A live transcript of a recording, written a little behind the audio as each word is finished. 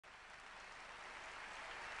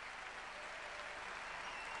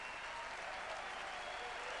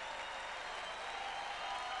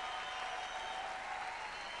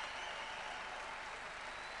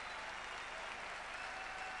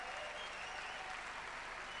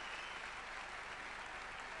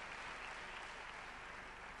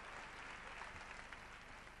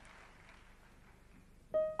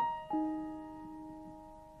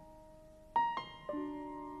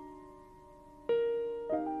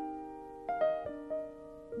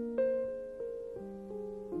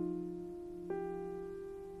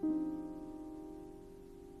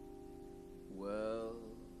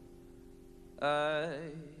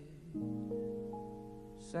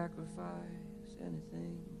sacrifice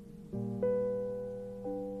anything,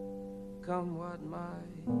 come what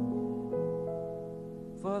might,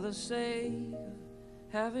 for the sake of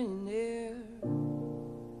having you near,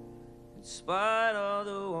 in spite of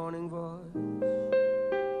the warning voice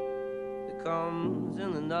that comes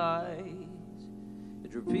in the night.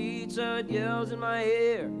 It repeats how it yells in my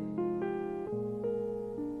ear.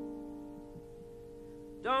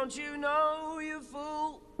 Don't you know, you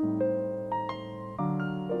fool,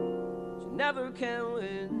 you never can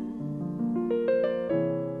win.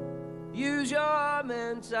 Use your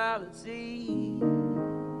mentality,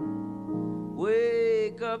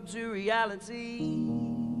 wake up to reality.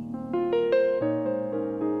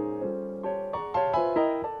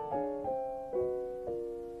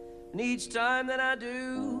 And each time that I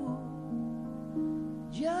do,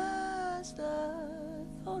 just the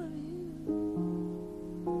thought of you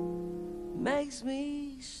makes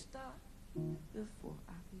me stop before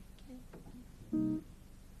I begin,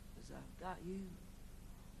 'cause I've got you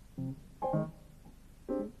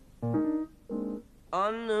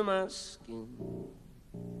under my skin.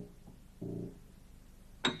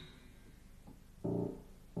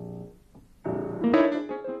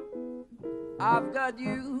 I've got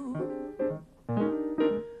you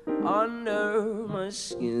under my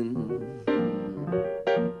skin.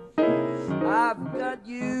 I've got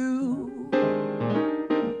you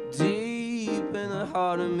deep in the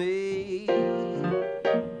heart of me,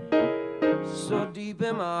 so deep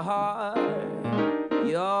in my heart,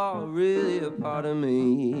 you're really a part of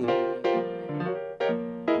me.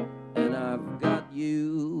 And I've got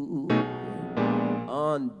you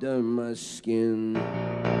under my skin.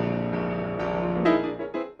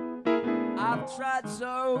 I've tried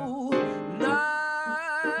so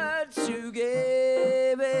not to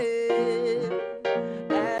give it,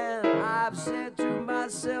 and I've said to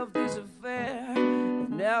myself, this affair is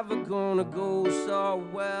never gonna go so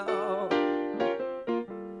well.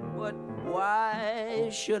 But why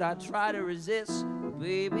should I try to resist?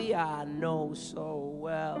 Baby, I know so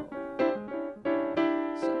well.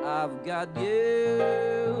 So I've got you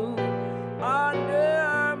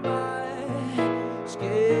under my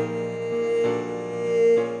skin.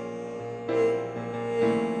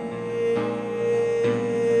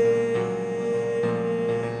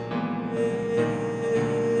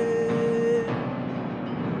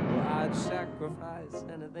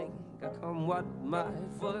 Anything, come what might,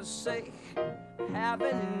 for the sake of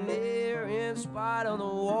having you near, in spite of the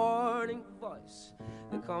warning voice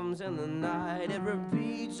that comes in the night. It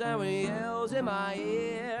repeats and it yells in my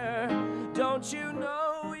ear. Don't you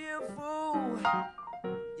know, you fool,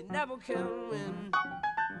 you never can win.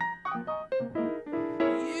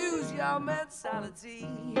 Use your mentality,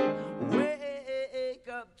 wake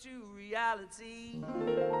up to reality.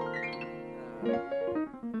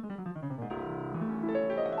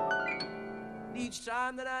 Each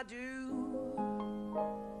time that I do,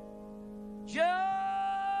 just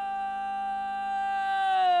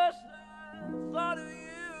the thought of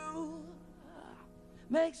you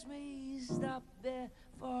makes me stop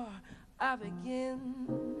before I begin.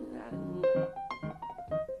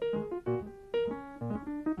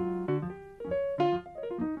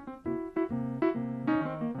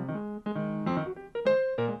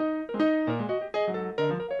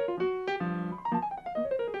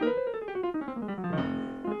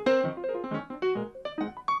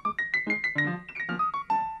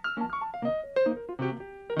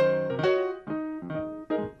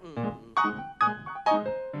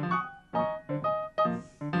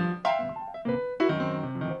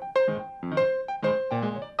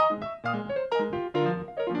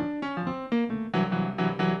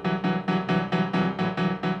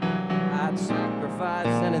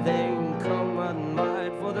 Anything, come what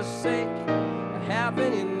might, for the sake of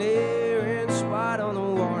having you near, in spite of the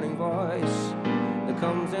warning voice that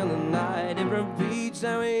comes in the night. It repeats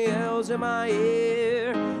and it yells in my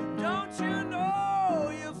ear. Don't you know,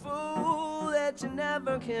 you fool, that you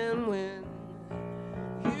never can win?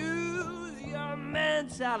 Use your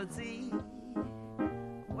mentality,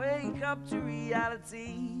 wake up to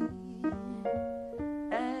reality.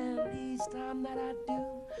 And each time that I do,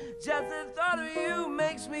 just the thought of you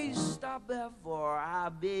makes me stop before I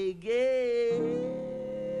begin.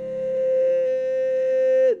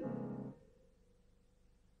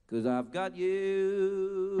 'Cause I've got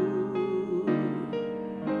you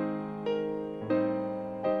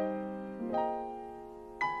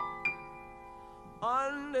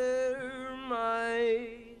under my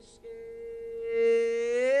skin.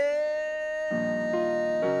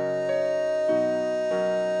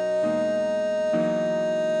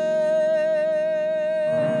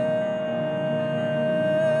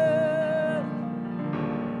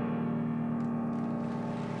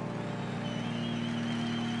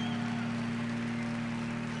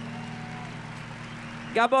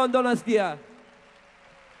 Gabon Donosti.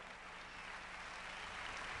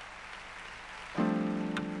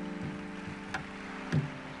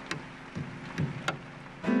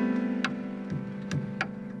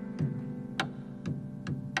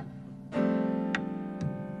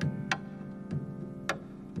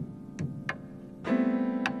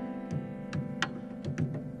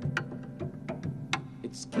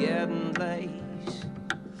 It's getting late.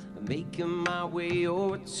 I'm making my way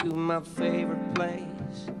over to my favorite place.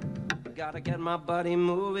 Gotta get my body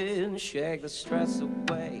moving, shake the stress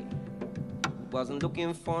away. Wasn't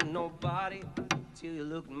looking for nobody till you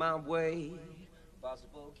looked my way.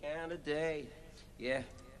 Possible candidate, yeah.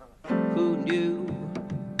 Who knew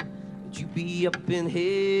that you'd be up in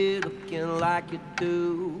here looking like you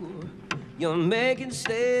do? You're making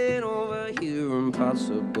staying over here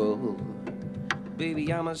impossible.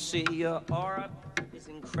 Baby, I'ma see your aura, it's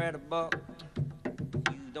incredible.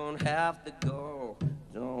 You don't have to go,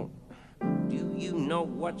 don't. Do you know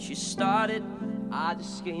what you started? I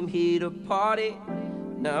just came here to party.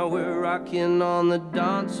 Now we're rocking on the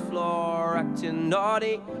dance floor, acting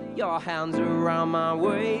naughty. Your hands around my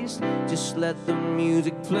waist, just let the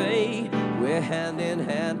music play. We're hand in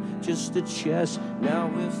hand, just a chest.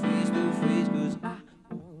 Now we're face to face, 'cause I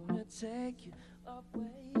wanna take you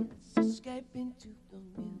away. Let's escape into the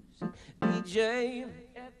music. DJ,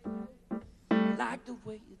 like the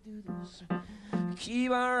way you do this.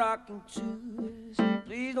 Keep on rocking to this.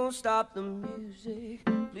 Please don't stop the music.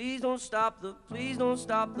 Please don't stop the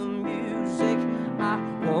music. I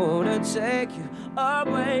wanna take you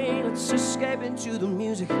away. Let's escape into the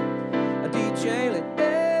music. A DJ, let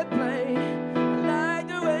it play. I like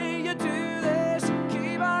the way you do this.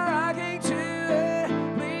 Keep on rocking to it.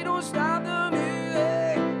 Please don't stop the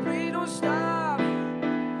music. Please don't stop.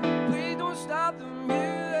 Please don't stop the music.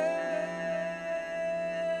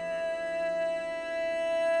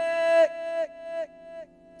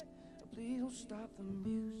 Please don't stop the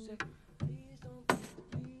music. Please don't,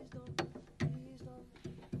 please don't, please don't,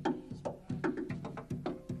 please don't.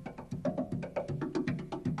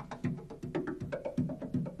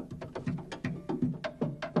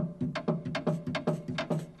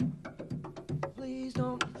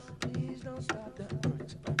 Please don't stop the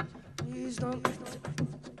please don't,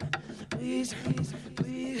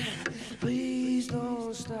 please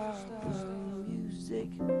don't stop the music.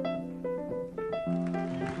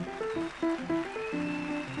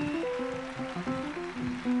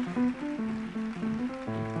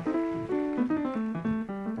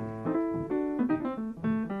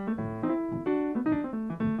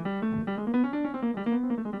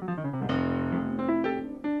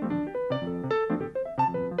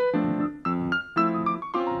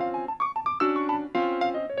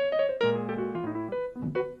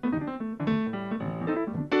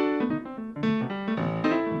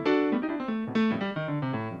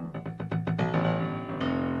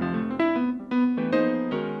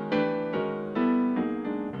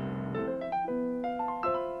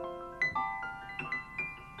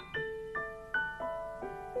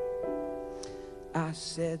 I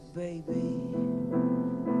said, baby,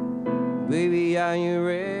 are you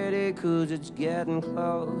ready? 'Cause it's getting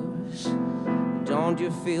close. Don't you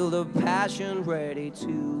feel the passion ready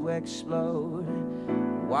to explode?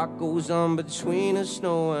 What goes on between us,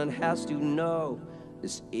 no one has to know.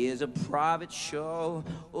 This is a private show.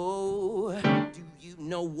 Oh, do you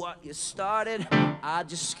know what you started? I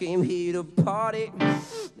just came here to party.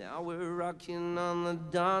 Now we're rocking on the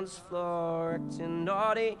dance floor, acting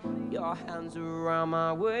naughty. Your hands around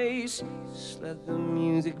my waist, just let the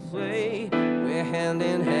music play. We're hand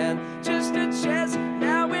in hand, just a chest.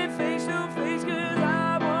 Now we're face to face, 'cause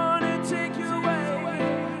I wanna take you away.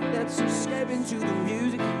 Let's escape into the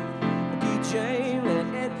music. DJ, let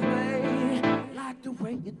it play. Like the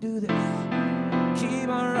way you do this. Keep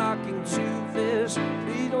on rocking to this.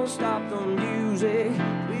 Please don't stop the music.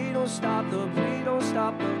 Please don't stop the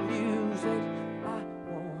music. I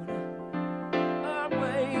wanna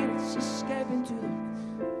wait. Let's escape into the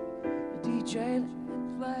DJ, let it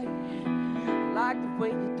play. Like the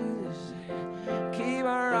way you do this. Keep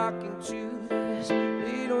on rocking to this.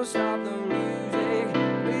 Please don't stop the music.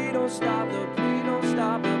 Please don't stop the, please don't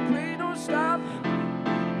stop the, please don't stop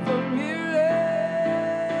the music.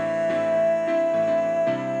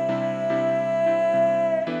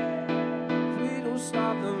 Please don't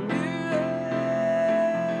stop the music.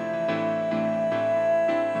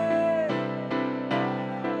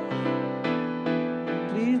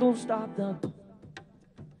 Please don't stop the.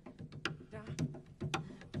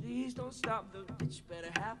 Please don't stop the. Bitch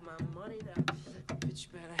better have my money now. Bitch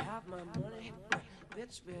better have my money.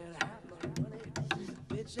 Bitch better have my money.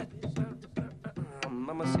 Bitch,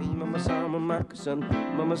 Mama sing, mama son, mama son.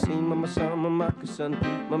 Mama sing, mama son, mama son.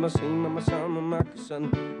 Mama sing, mama son, mama son.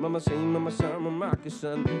 Mama sing, mama son, mama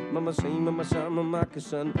son. Mama sing, mama son, mama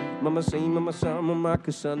son. Mama sing, mama son,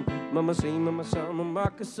 mama son. Mama sing, mama son,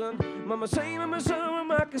 mama son. Mama sing, mama son,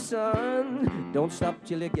 mama son. Don't stop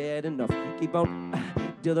till you get enough. Keep on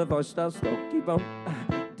till the voice starts to keep on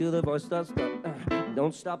till the voice starts to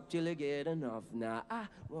don't stop till you get enough. Now I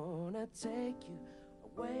wanna take you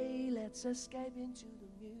away. Let's escape into the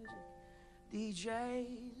music. DJ,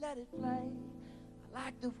 let it play. I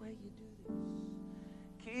like the way you do this.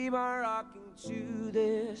 Keep on rocking to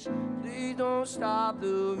this. Please don't stop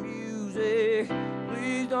the music.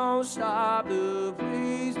 Please don't stop the.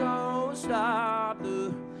 Please don't stop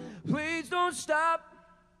the. Please don't stop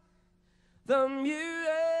the music.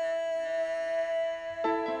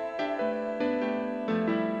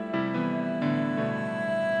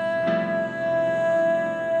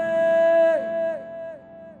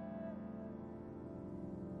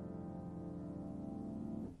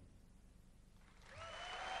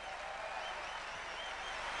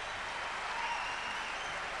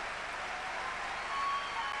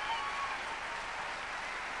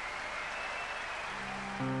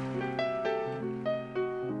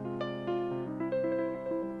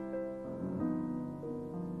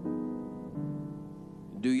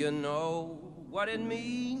 Do you know what it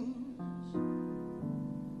means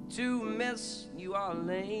to miss New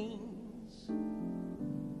Orleans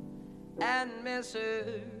and miss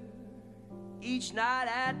her each night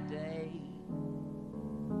and day?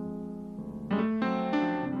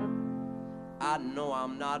 I know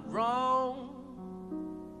I'm not wrong,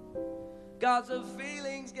 'cause the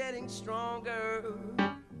feeling's getting stronger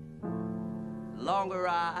the longer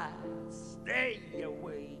I stay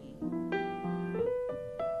away.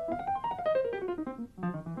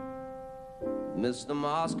 Miss the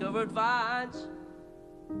moss-covered vines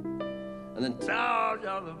and the tall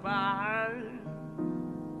of the vine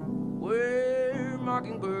where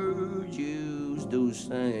mockingbirds used to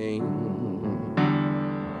sing.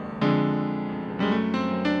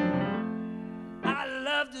 I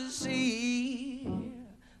love to see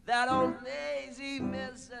that old lazy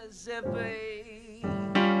Mississippi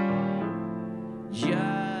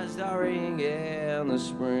just hurrying in the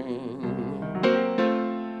spring.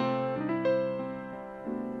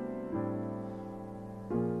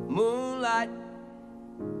 Moonlight,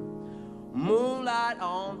 moonlight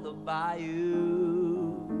on the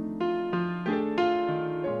bayou,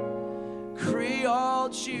 Creole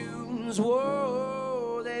tunes,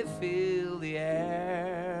 whoa, they fill the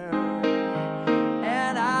air.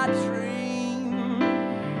 And I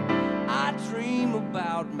dream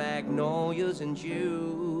about magnolias in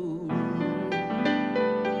June.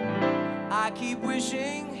 I keep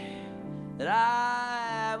wishing that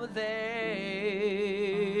I were there.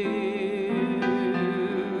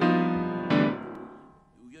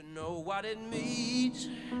 What it means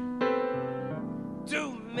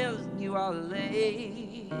to miss New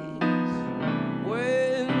Orleans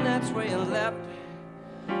when that's where you left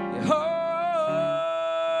your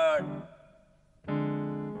heart.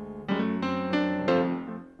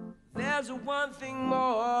 There's one thing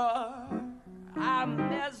more, I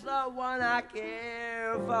miss the one I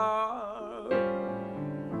care for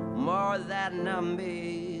more than I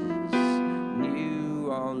miss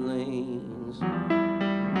New Orleans.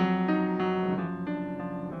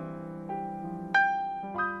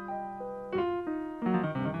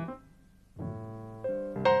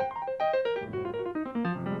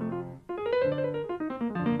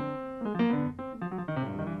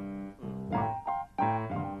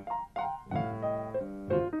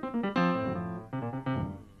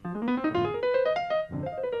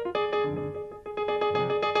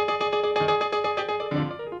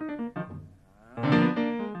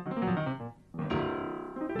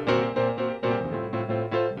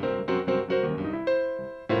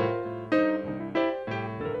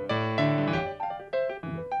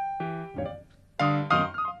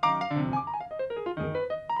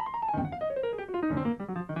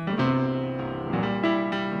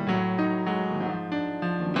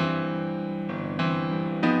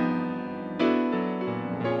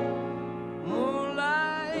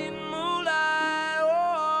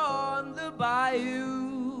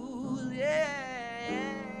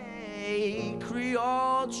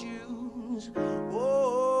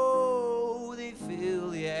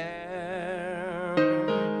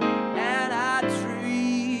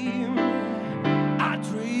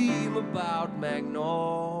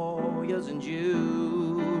 Magnolias in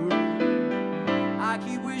June. I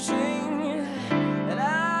keep wishing that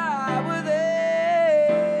I were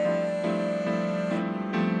there.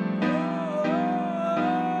 Oh,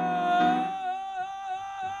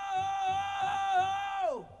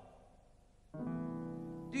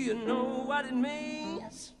 you know what it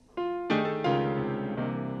means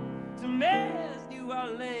to miss New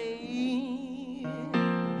Orleans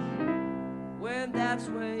when that's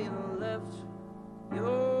where you left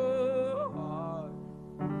your heart?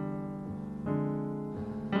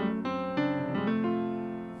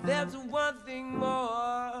 There's one thing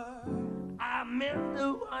more, I miss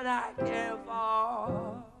the one I care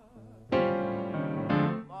for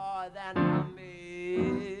more than I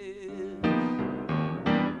miss,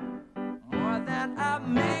 more than I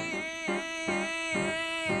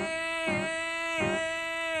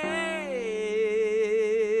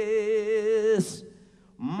miss,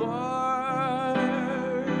 more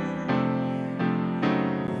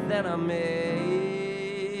than I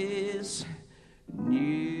miss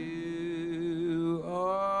New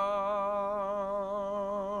Orleans.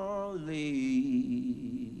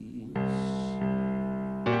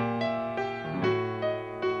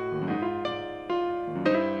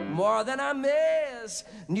 More than I miss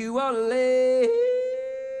New Orleans.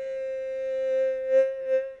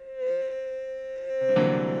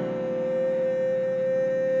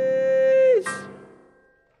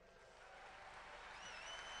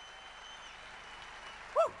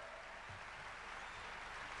 Woo!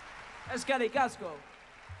 Escali Casco.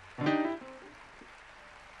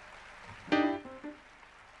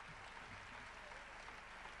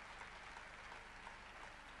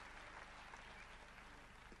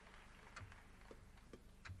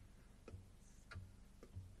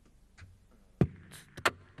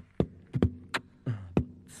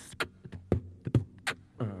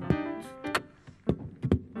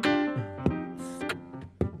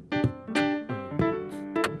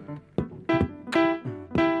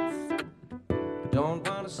 Don't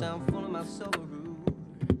wanna sound full of myself or rude,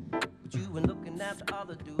 but you been looking at the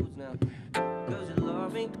other dudes now, cause you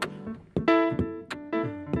love me.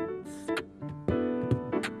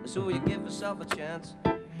 So you give yourself a chance,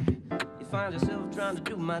 you find yourself trying to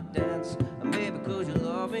do my dance, and maybe cause you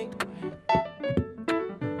love me.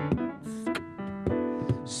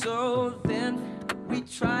 So then we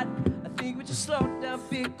tried, I think we just slowed down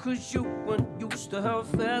because you weren't used to how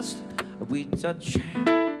fast we touch.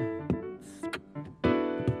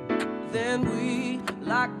 Then we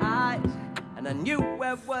locked eyes, and I knew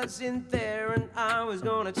I wasn't there, and I was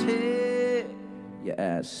gonna tear your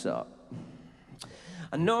ass up.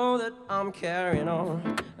 I know that I'm carrying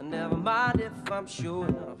on, and never mind if I'm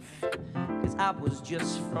showing up, cause I was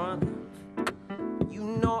just front. You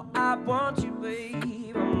know I want you,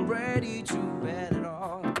 babe, I'm ready to bet it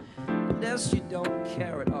all, unless you don't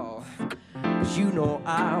care at all, cause you know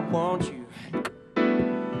I want you.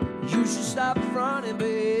 You should stop fronting,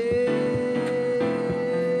 babe.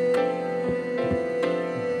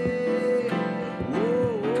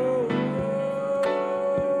 Whoa, whoa, whoa.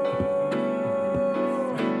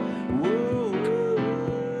 Whoa,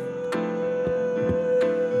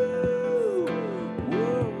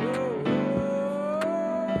 whoa,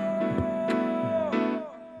 whoa.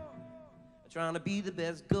 Trying to be the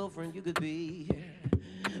best girlfriend you could be,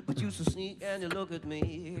 but you so sneak and you look at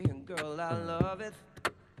me, and girl, I love it.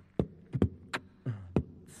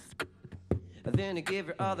 And then you give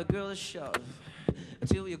your other girl a shove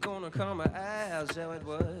until you're gonna come my ass how it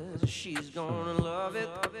was. She's gonna love it.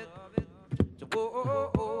 So,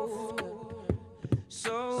 whoa, oh, oh.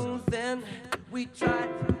 So then we tried,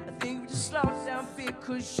 I think we just slowed down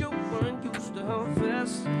because you weren't used to how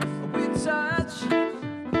fast we touch.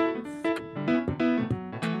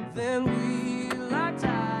 Then we locked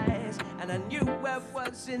eyes, and I knew I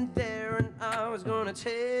wasn't there, and I was gonna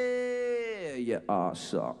tear your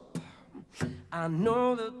ass up. I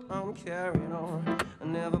know that I'm carrying on,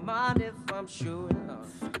 and never mind if I'm showing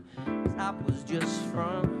off, cause I was just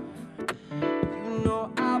front. You know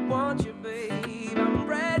I want you, babe, I'm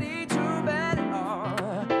ready to bet it all,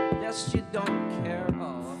 unless you don't care at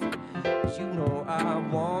all, cause you know I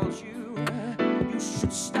want you. You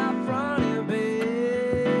should stop running, babe.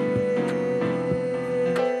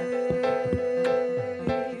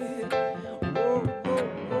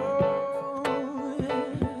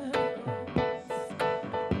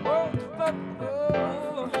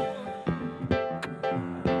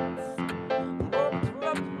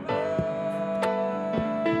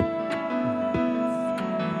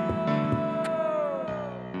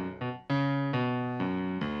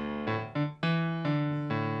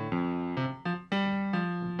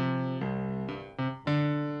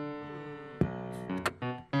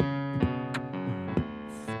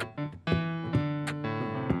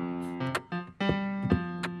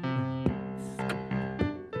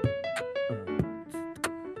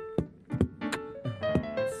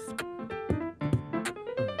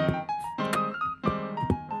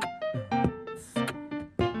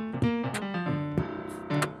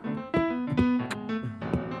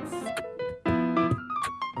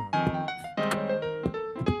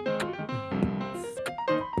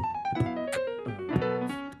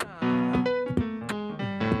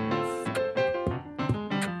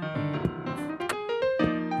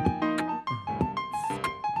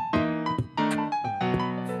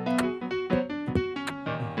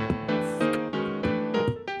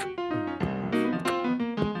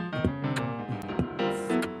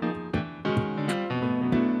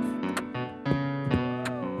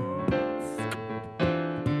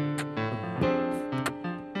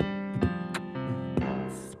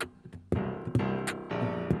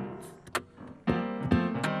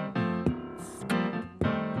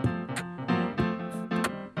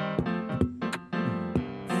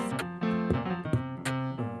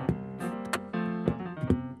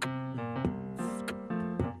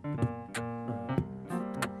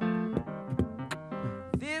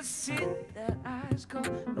 shit that ice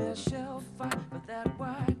cold. Michelle fight for that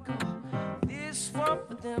white gold. This one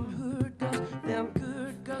for them hood girls, them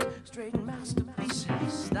good girls, straight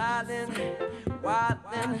masterpieces. Styling,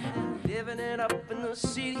 wildin', living it up in the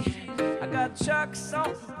city. I got Chuck's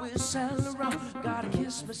on with Saint Laurent. Gotta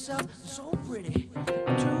kiss myself, so pretty.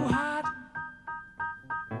 I'm too hot.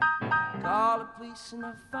 Call the police and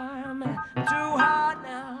the fireman. I'm too hot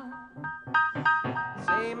now.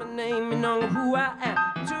 Say my name, you know who I am.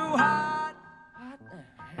 I'm too hot. Hot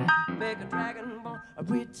now. Make a dragon bone a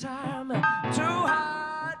retirement. I'm too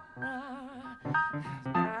hot now.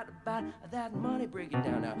 About that money, break it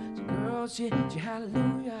down now. So girls, hit you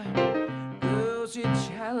hallelujah. Girls, hit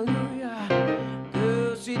you hallelujah.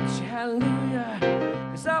 Girls, hit you hallelujah.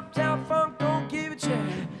 'Cause Uptown Funk don't give it you.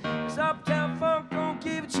 'Cause Uptown Funk don't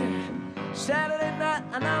give it you. Saturday night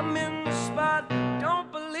and I'm in the spot.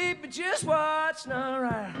 Don't believe me, just watch. No,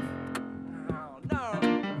 right. No, no.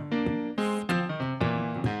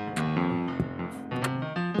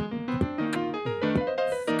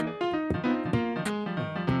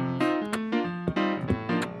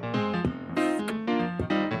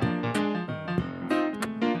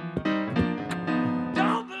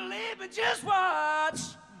 Don't believe me, just watch.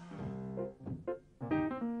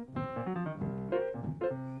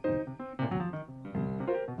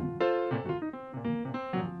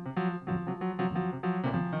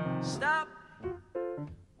 Stop,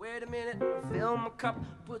 wait a minute, fill my cup,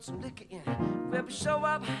 put some liquor in. If we ever show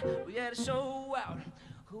up, we had to show out.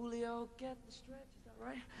 Julio, get the stretch, is that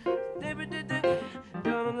right?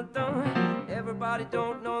 Everybody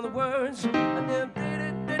don't know the words.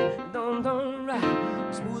 Don't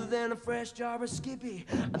right. Smoother than a fresh jar of Skippy.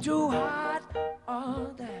 I'm too hot all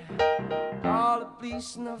day. Call the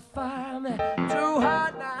police and the fireman. Too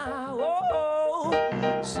hot now.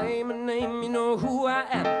 Oh, say my name, you know who I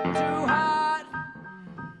am. Too hot.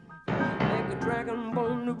 Make a dragon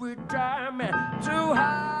bone to retirement. Too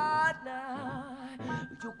hot now.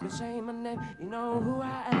 You can say my name, you know who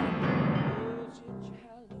I am. Girls, hit you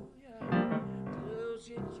hallelujah. Girls,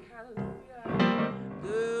 hit you hallelujah.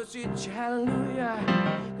 Girls, hit you hallelujah.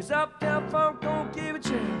 'Cause Uptown Funk don't give it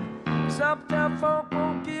to you. 'Cause Uptown Funk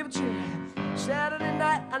won't give it to you. Saturday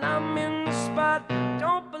night and I'm in the spot.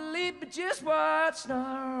 Don't believe me, just watch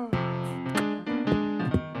now.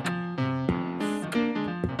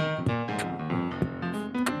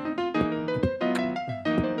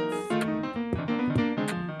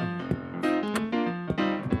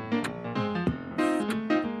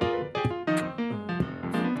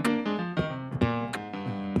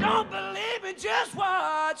 Don't believe me, just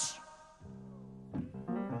watch.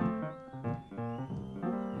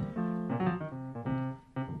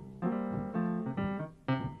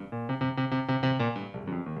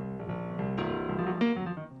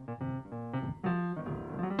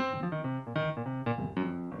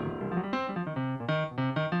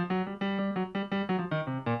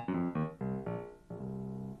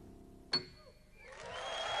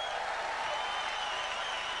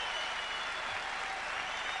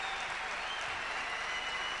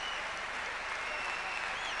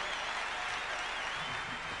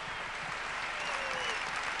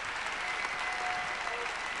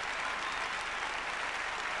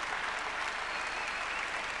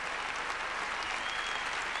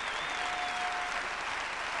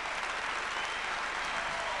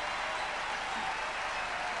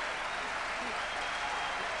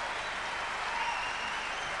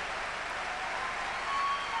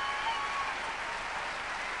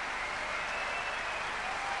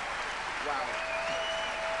 Wow.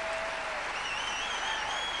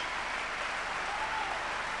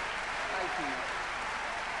 Thank you.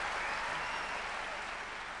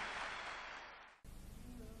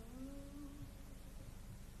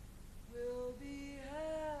 We'll be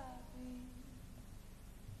happy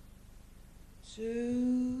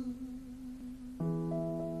too.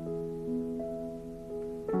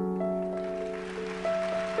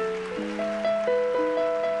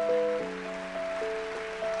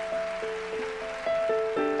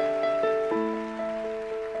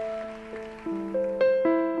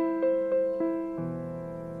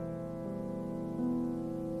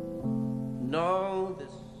 No,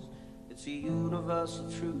 it's a universal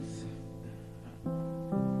truth.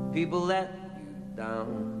 People let you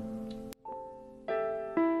down,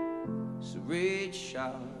 so reach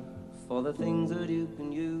out for the things that you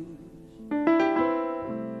can use,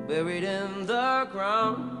 buried in the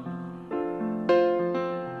ground.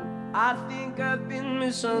 I think I've been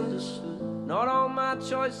misunderstood. Not all my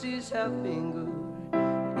choices have been good.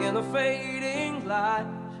 In the fading light,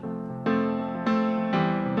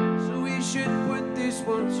 should put this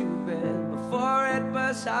one to bed before it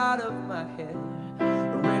bursts out of my head,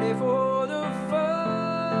 ready for the fight.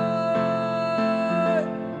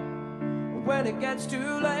 When it gets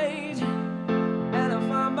too late and I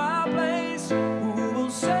find my place, who will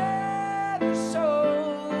save your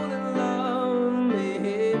soul and love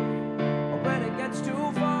me? When it gets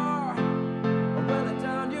too far, when the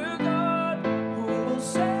down you're gone, who will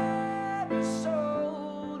save your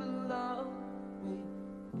soul and love me?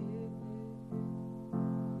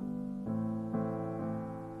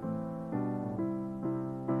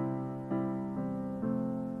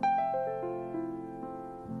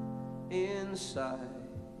 Inside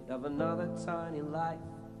of another tiny life,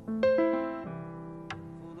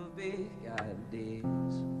 full of big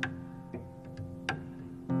ideas,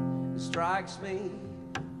 it strikes me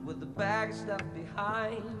with the bag stuff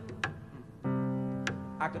behind.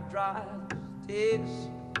 I could drive tears,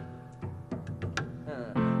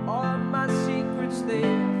 all of my secrets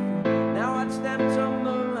there. Now watch them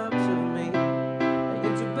tumble up to me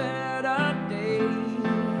into better days.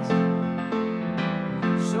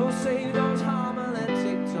 So save those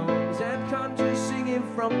homiletic tones and country singing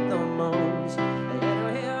from the moans, and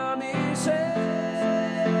hear me say,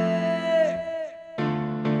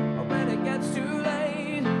 when it gets too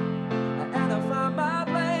late and I find my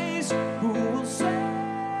place, who will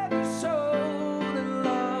save your soul and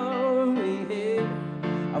love me here?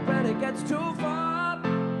 When it gets too far,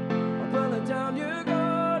 when the down you're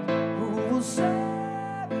gone, who will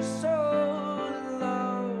save your soul and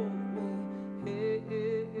love me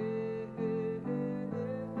here?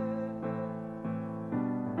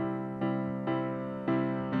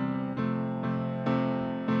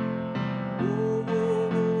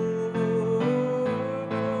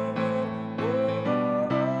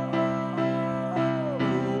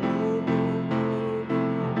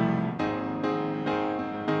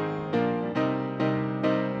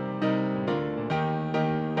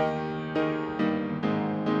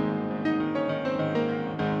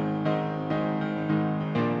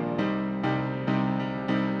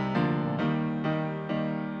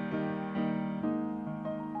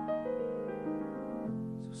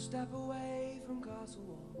 Step away from castle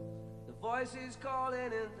walls, the voices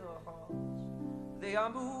calling in the halls, they are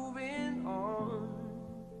moving on.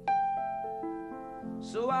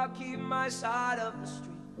 So I'll keep my side of the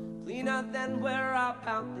street cleaner than where our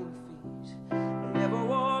pounding feet never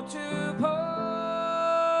want to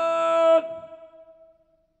part.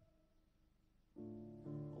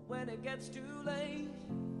 When it gets too late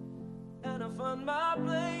and I find my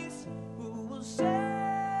place, who will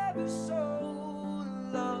save your soul?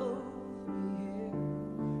 Love me here.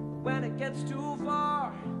 When it gets too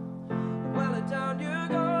far, when the down you're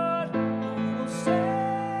gone, who will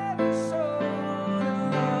save your soul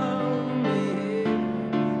and love me here?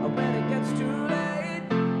 When it gets too late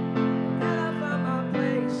and I find my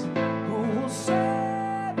place, who will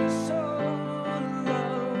save your soul and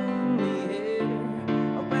love me here?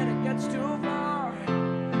 When it gets too far,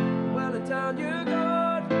 when the down you're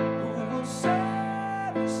gone, who will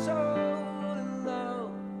save your soul?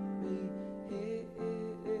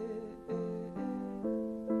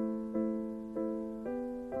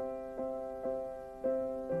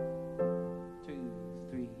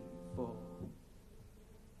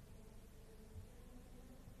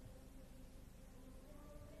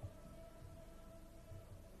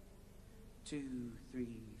 Two,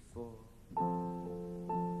 three, four.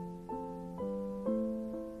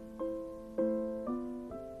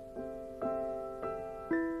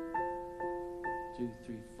 2,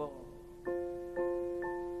 3, 4.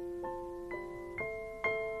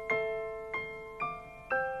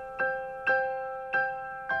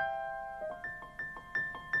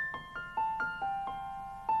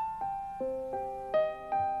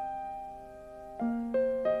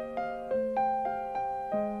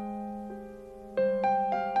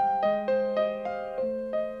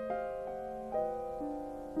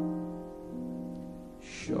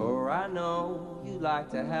 Sure, I know you like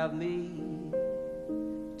to have me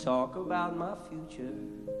talk about my future,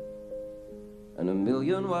 and a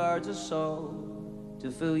million words or so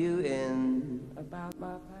to fill you in about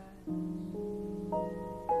my past.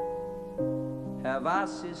 Have I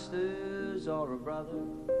sisters or a brother?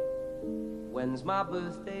 When's my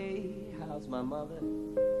birthday? How's my mother?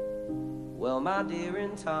 Well, my dear,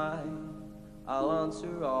 in time I'll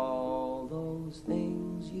answer all those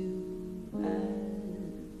things you ask.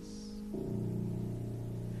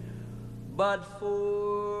 But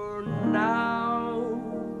for now,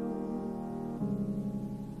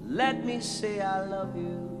 let me say I love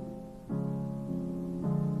you.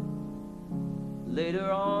 Later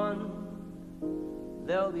on,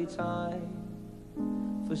 there'll be time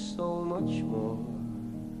for so much more.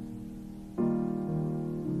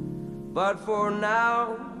 But for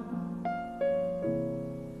now,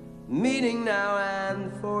 meeting now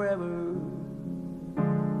and forever,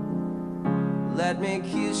 let me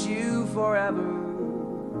kiss you forever,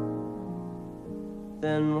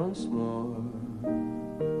 then once more,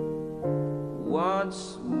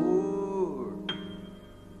 once more.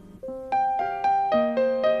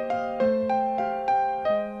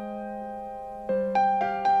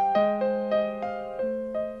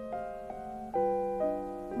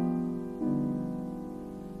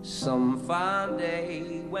 Some fine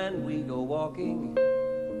day when we go walking,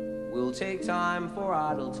 we'll take time for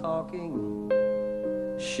idle talking,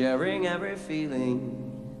 sharing every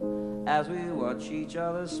feeling as we watch each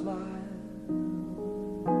other smile.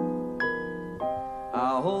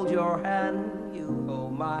 I'll hold your hand, you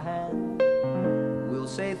hold my hand. We'll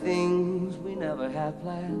say things we never had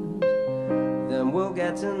planned. Then we'll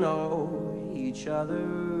get to know each other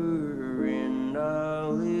in a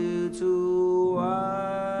little while.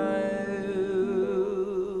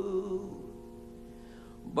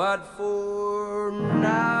 But for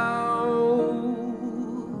now,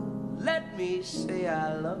 let me say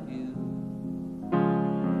I love you.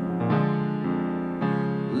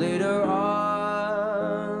 Later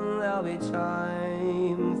on, there'll be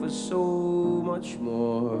time for so much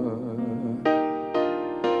more.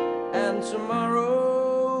 And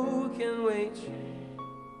tomorrow can wait,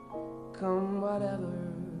 come whatever.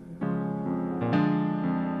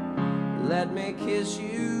 Let me kiss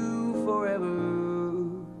you forever,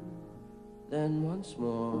 then once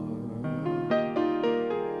more,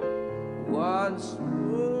 once more.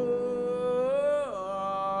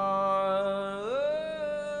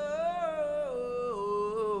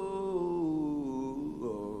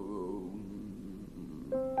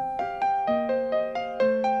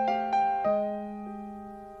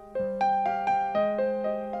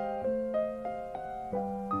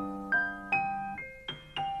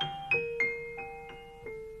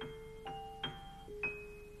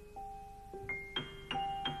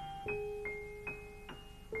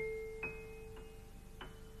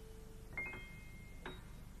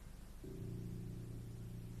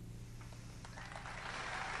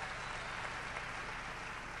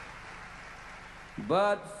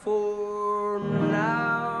 But for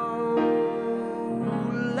now,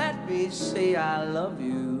 let me say I love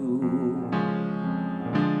you.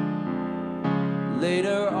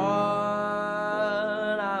 Later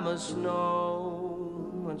on, I must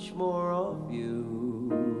know much more of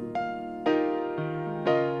you.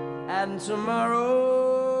 And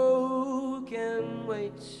tomorrow can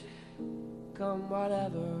wait, come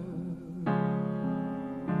whatever.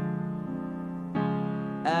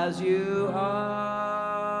 As you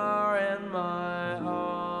are in my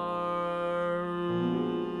arms,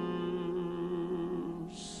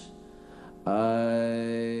 I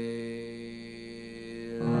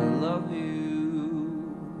love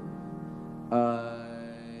you, I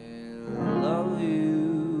love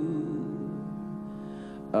you,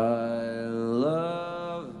 I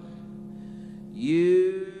love you.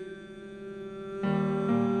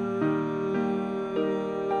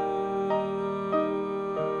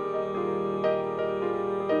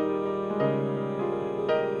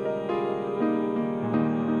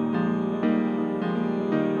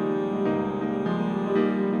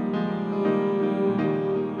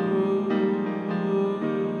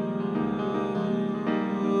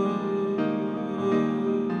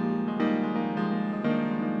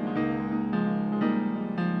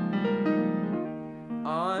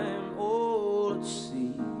 I'm old at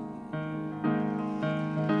sea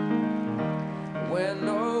when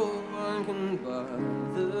no one can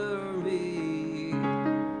bother me.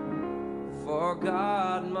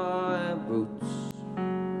 Forgot my boots,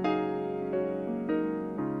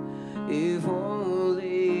 if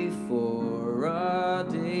only for a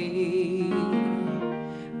day.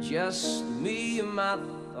 Just me and my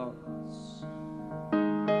thoughts,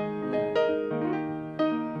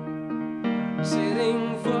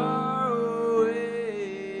 sitting far away.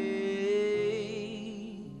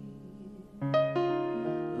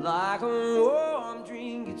 Like a warm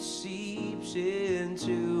drink, it seeps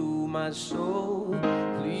into my soul.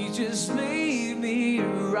 Please just leave me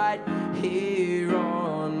right here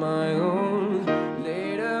on my own.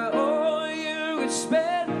 Later on, you could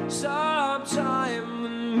spend some time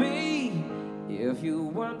with me if you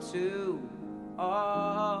want to. All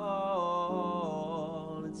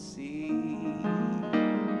at sea.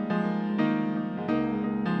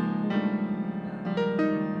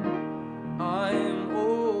 I'm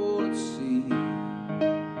old at sea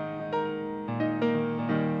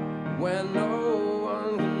when no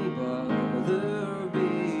one can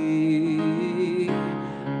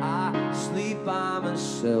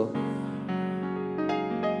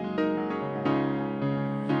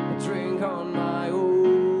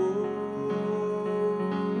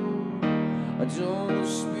I don't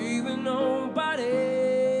speak with nobody.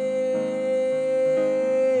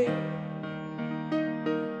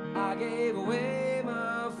 I gave away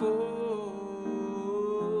my phone.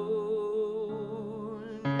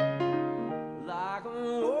 Like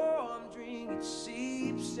a warm drink, it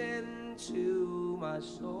seeps into my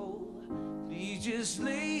soul. Please just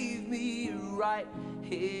leave me right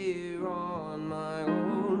here on my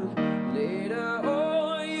own. Later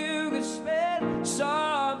on, you can spend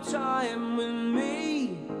some time with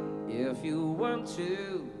me if you want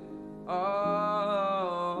to.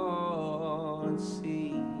 Oh,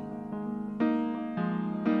 see.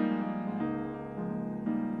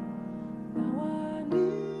 Now I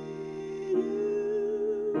need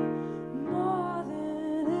you more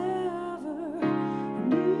than ever. I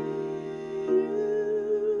need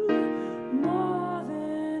you more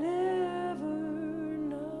than ever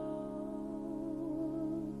now.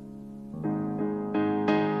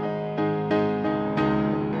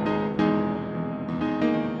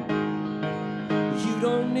 You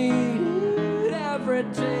don't need it every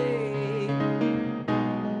day,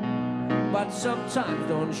 but sometimes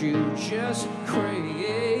don't you just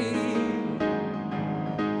crave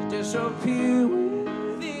to disappear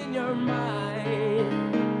within your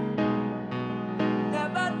mind?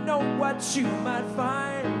 Never know what you might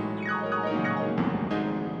find.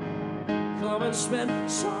 Come and spend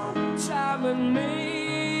some time with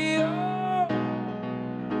me. Oh,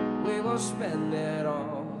 we will spend it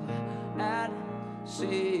all at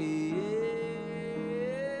sea.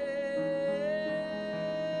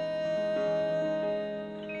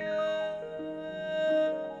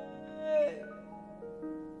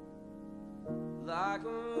 Like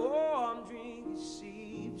a warm drink, it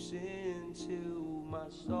seeps into my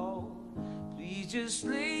soul. Please just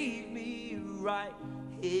leave me right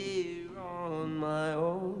here on my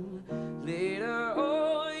own. Later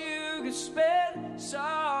on, you can spend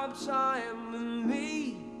some time with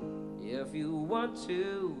me if you want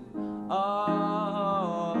to.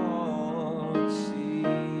 Oh, see.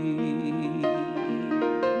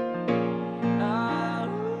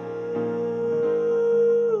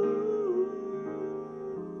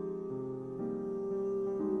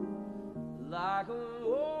 Like a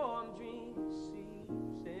warm drink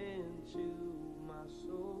seeps into my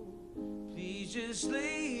soul. Please just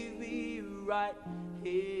leave me right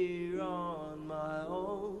here on my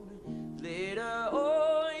own. Later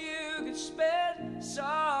on, you can spend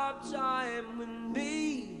some time with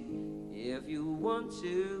me if you want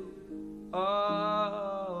to.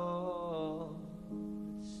 Oh,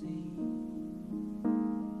 let's see.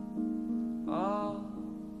 Oh,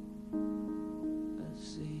 let's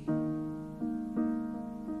see.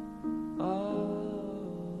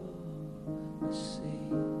 Oh, let's see.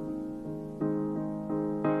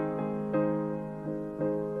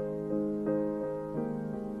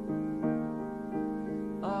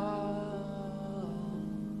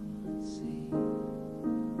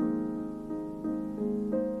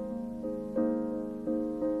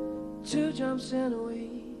 Two jumps in a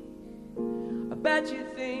week. I bet you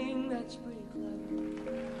think that's pretty clever,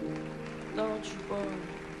 don't you, boy?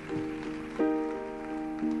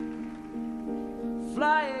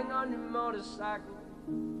 Flying on your motorcycle,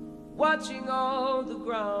 watching all the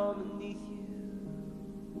ground beneath you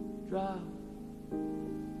drop.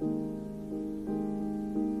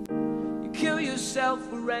 You kill yourself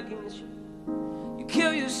for recognition. You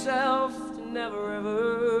kill yourself to never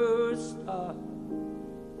ever stop.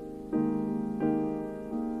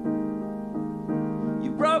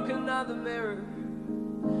 Broke another mirror.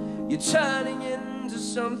 You're turning into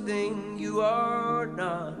something you are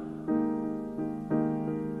not.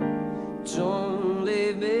 Don't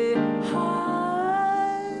leave me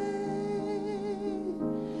high.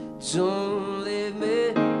 Don't leave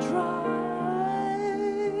me dry.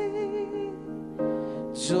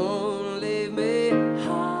 Don't leave me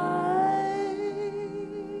high.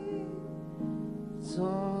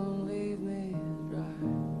 Don't leave me dry.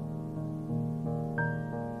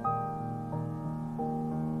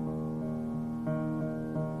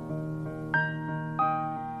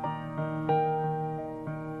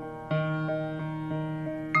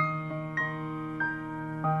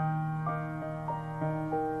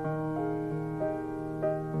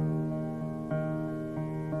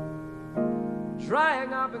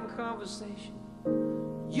 Drying up in conversation,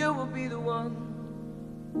 you will be the one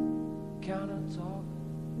counter talk.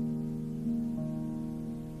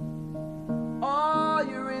 All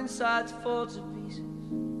your insides fall to pieces.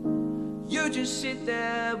 You just sit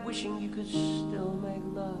there wishing you could still make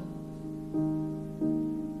love.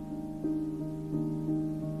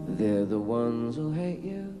 They're the ones who hate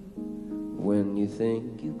you When you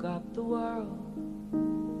think you got the world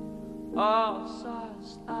all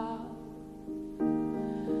sized out,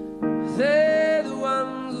 they're the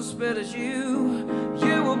ones who spit at you.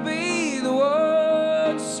 You will be the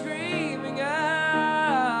one screaming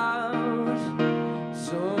out.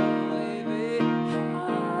 So leave it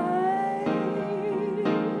high,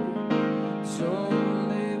 so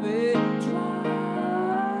leave it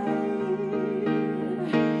dry,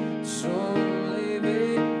 so leave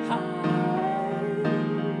it high,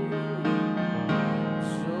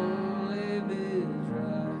 so leave it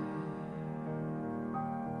dry.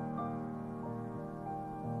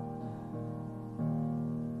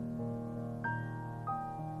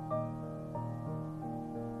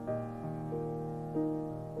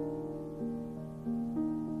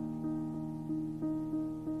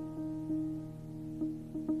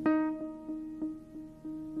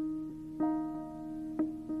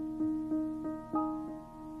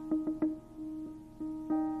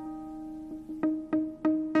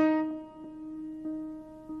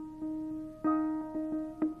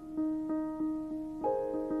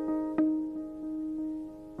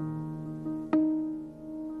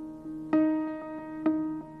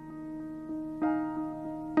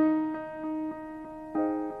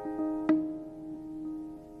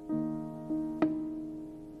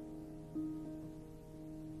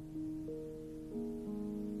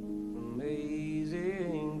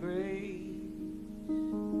 Amazing grace,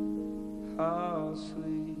 how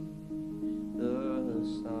sweet the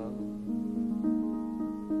sound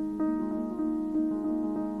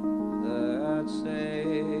that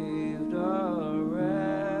saved a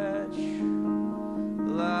wretch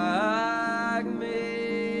like me.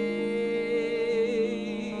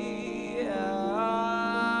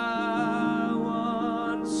 I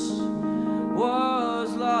once was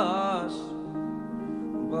lost,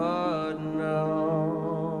 but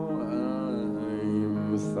now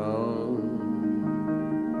I'm found.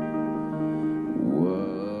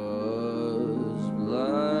 Was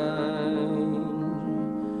blind,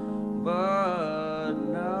 but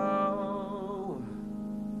now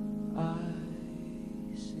I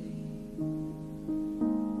see.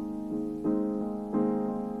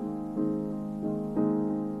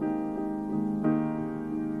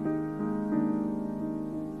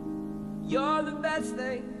 You're the best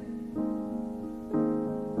thing.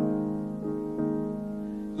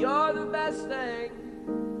 You're the best thing.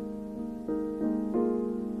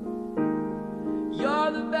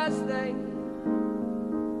 You're the best thing.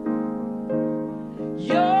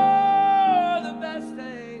 You're the best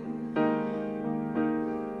thing.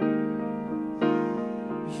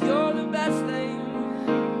 You're the best thing.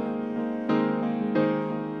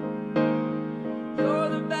 You're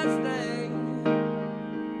the best thing.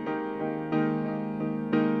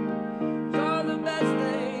 You're the best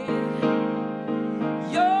thing.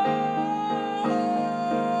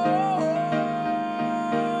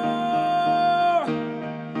 You're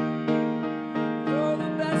the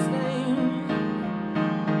best thing.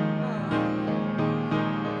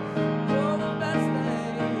 You're the best thing.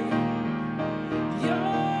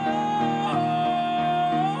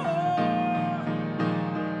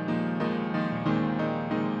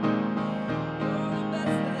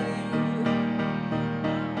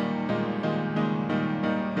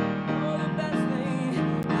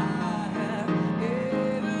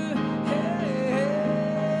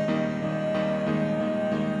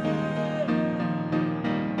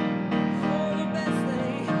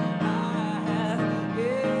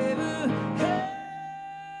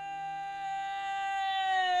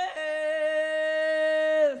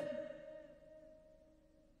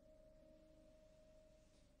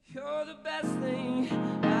 You're the best thing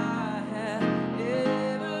I have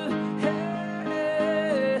ever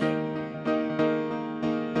had.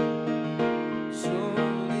 So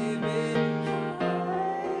leave it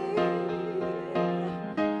high,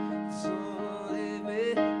 so leave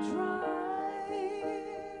it dry,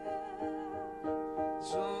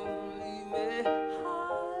 so leave it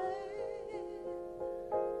high,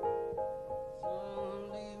 so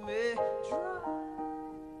leave it dry.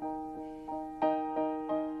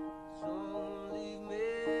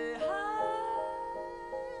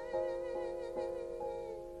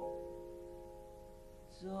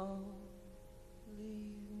 Don't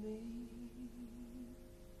leave me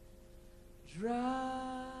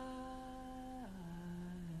dry.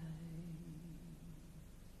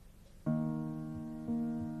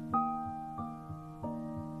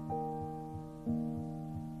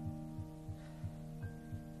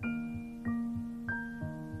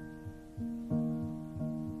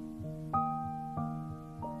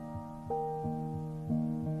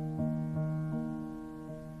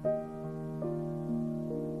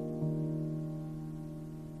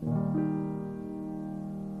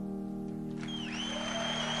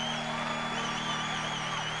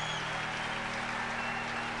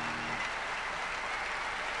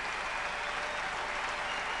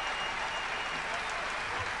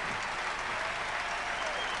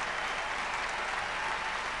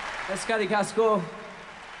 Casco.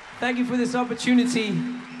 Thank you for this opportunity.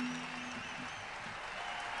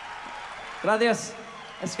 Gracias,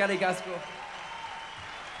 Escari Casco.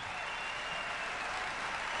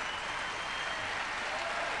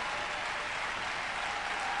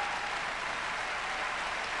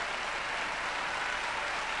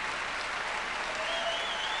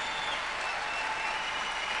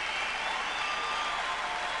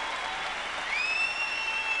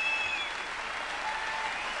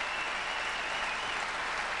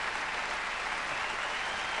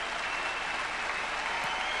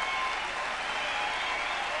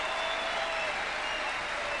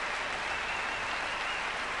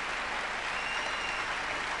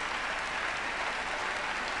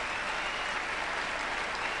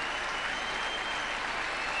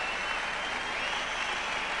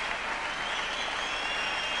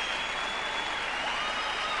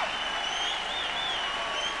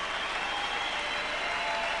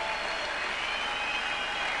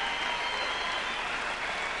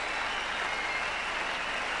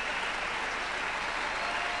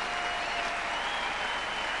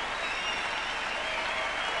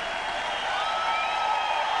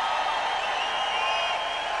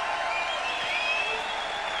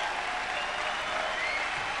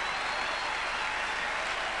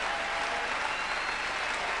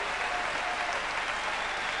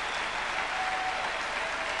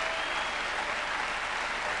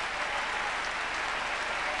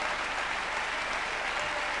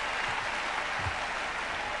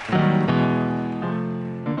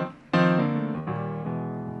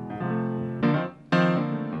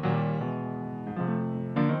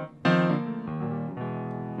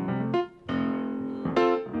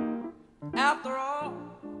 After all,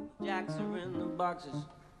 jacks are in the boxes,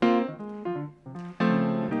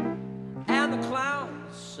 and the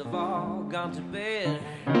clowns have all gone to bed.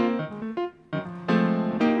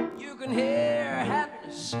 You can hear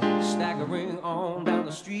happiness staggering on down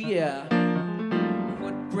the street, yeah.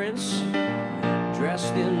 Footprints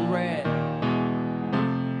dressed in red,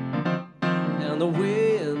 and the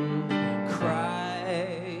wind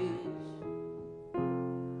cries,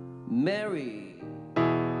 Mary.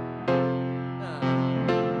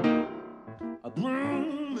 A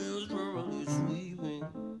broom is currently sweeping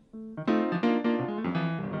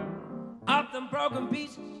up them broken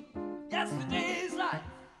pieces, yesterday's life.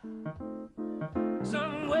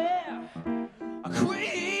 Somewhere a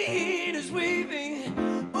queen is weaving.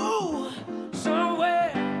 Ooh,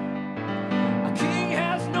 somewhere a king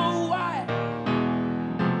has no wife,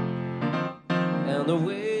 and the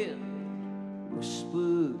wind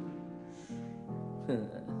whispers,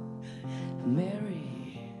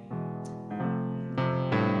 Mary.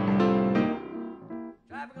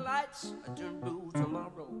 Traffic lights I turn blue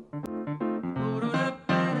tomorrow.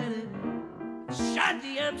 Shut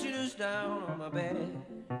the emptiness down on my bed.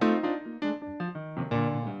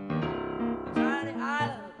 A tiny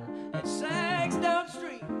island that sags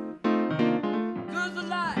downstream, 'cause the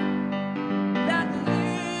light that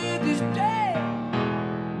lived is dead,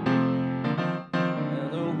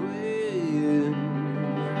 and the wind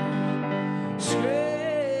screams,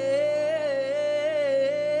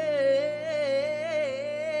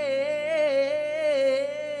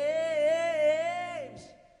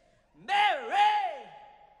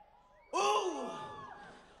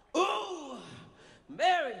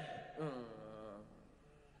 Mary.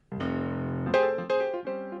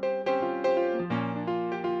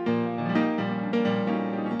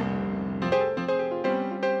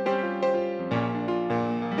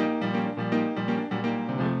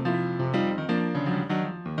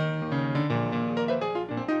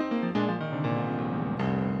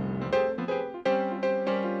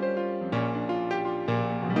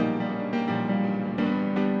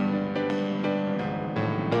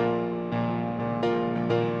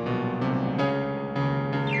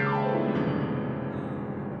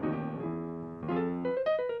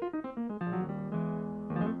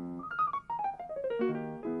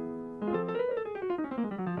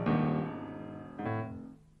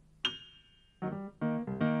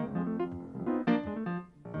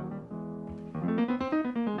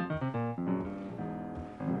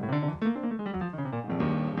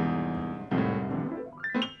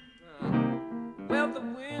 Well, the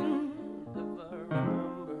wind, if I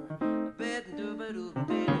remember, the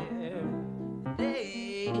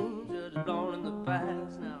days are just blown in the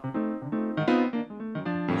past now.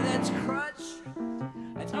 That's crutch,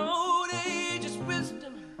 that's old age's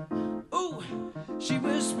wisdom. Ooh, she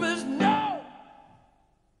whispers, no,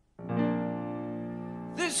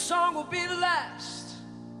 this song will be the last.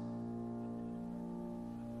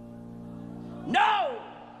 No,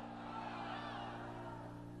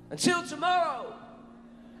 Until tomorrow,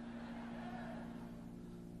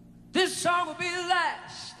 this song will be the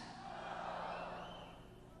last.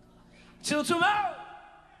 Till tomorrow,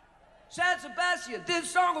 San Sebastian,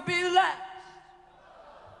 this song will be the last.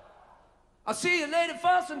 I'll see you later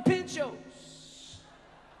for some pinchos.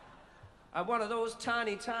 I one of those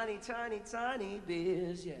tiny, tiny, tiny, tiny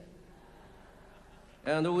beers, yeah.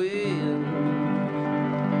 And the wind